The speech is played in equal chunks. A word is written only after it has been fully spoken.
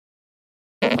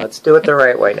Let's do it the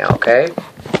right way now, okay?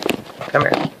 Come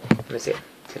here. Let me see it.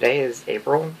 Today is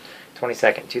April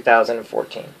 22nd,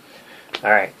 2014.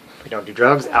 Alright, we don't do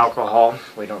drugs, alcohol,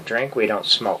 we don't drink, we don't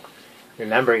smoke.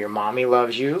 Remember, your mommy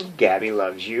loves you, Gabby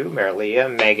loves you, Marilia,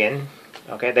 Megan,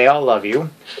 okay, they all love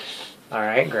you.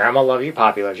 Alright, Grandma loves you,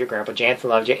 Poppy loves you, Grandpa Jansen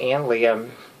loves you, Aunt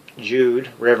Liam, Jude,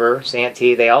 River,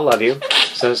 Santee, they all love you.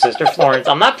 So Sister Florence,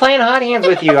 I'm not playing hot hands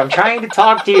with you, I'm trying to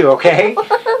talk to you, okay?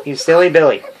 You silly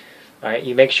Billy. Alright,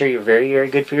 you make sure you're very, very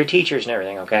good for your teachers and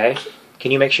everything, okay? Can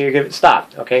you make sure you're good?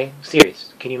 Stop, okay?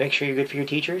 Serious. Can you make sure you're good for your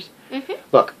teachers? Mm-hmm.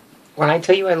 Look, when I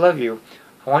tell you I love you,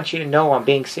 I want you to know I'm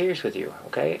being serious with you,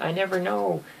 okay? I never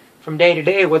know from day to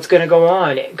day what's going to go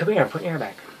on. Come here, put your hair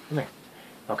back. Come here.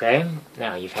 Okay?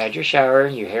 Now, you've had your shower,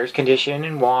 your hair's conditioned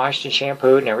and washed and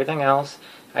shampooed and everything else.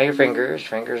 How are your fingers?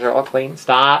 Fingers are all clean.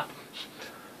 Stop.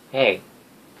 Hey,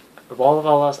 of all of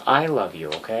us, I love you,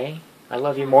 okay? I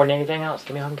love you more than anything else.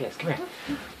 Give me a hug and kiss. Come here.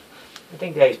 I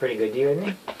think Daddy's pretty good to you, isn't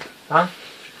he? Huh?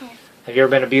 Have you ever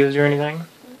been abused or anything?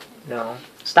 No.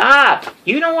 Stop!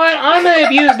 You know what? I'm going to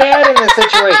abuse Dad in this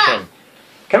situation.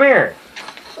 Come here.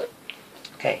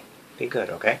 Okay. Be good,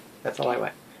 okay? That's all I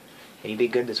want. And you be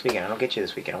good this weekend. I don't get you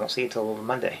this weekend. I won't see you till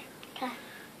Monday. Okay.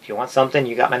 If you want something,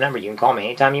 you got my number. You can call me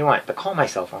anytime you want. But call my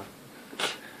cell phone.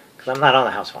 Because I'm not on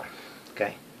the house phone.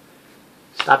 Okay?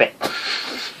 Stop it.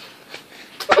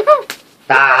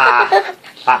 Ah!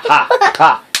 Ha ha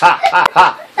ha ha ha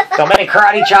ha! Don't let me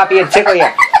karate chop you and tickle you.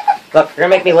 Look, you're gonna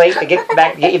make me late to get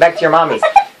you back to your mommy's.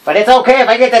 But it's okay if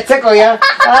I get to tickle you.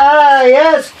 Ah,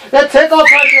 yes, the tickle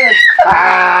puncher.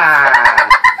 Ah!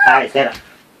 All right, stand up.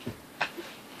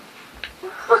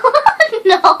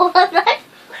 No, I'm not.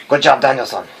 Good job,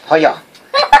 Danielson. Hiya.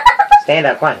 Stand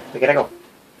up, come on. We gotta go.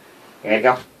 You ready to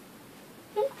go?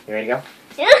 You ready to go?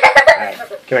 All right,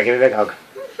 come here, give me a big hug.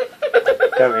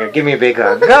 Come here, give me a big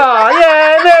hug. Oh,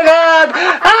 yeah, big hug!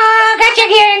 Oh, gotcha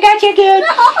again, gotcha again!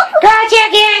 Gotcha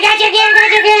again, gotcha again,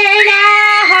 gotcha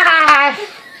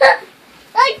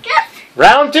again!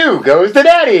 Round 2 goes to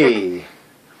Daddy!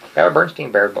 Have a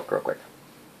Bernstein Bear book real quick.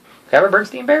 Have a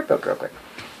Bernstein Bear book real quick.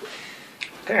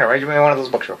 Come here, read me one of those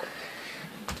books real quick.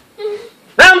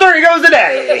 Round 3 goes to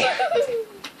Daddy!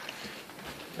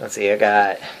 Let's see, I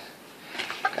got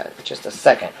just a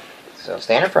second. So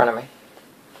stand in front of me.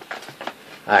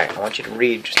 Alright, I want you to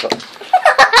read. Just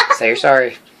say you're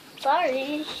sorry.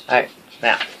 Sorry. Alright,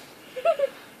 now.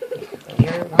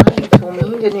 Why are you so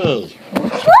mean to me?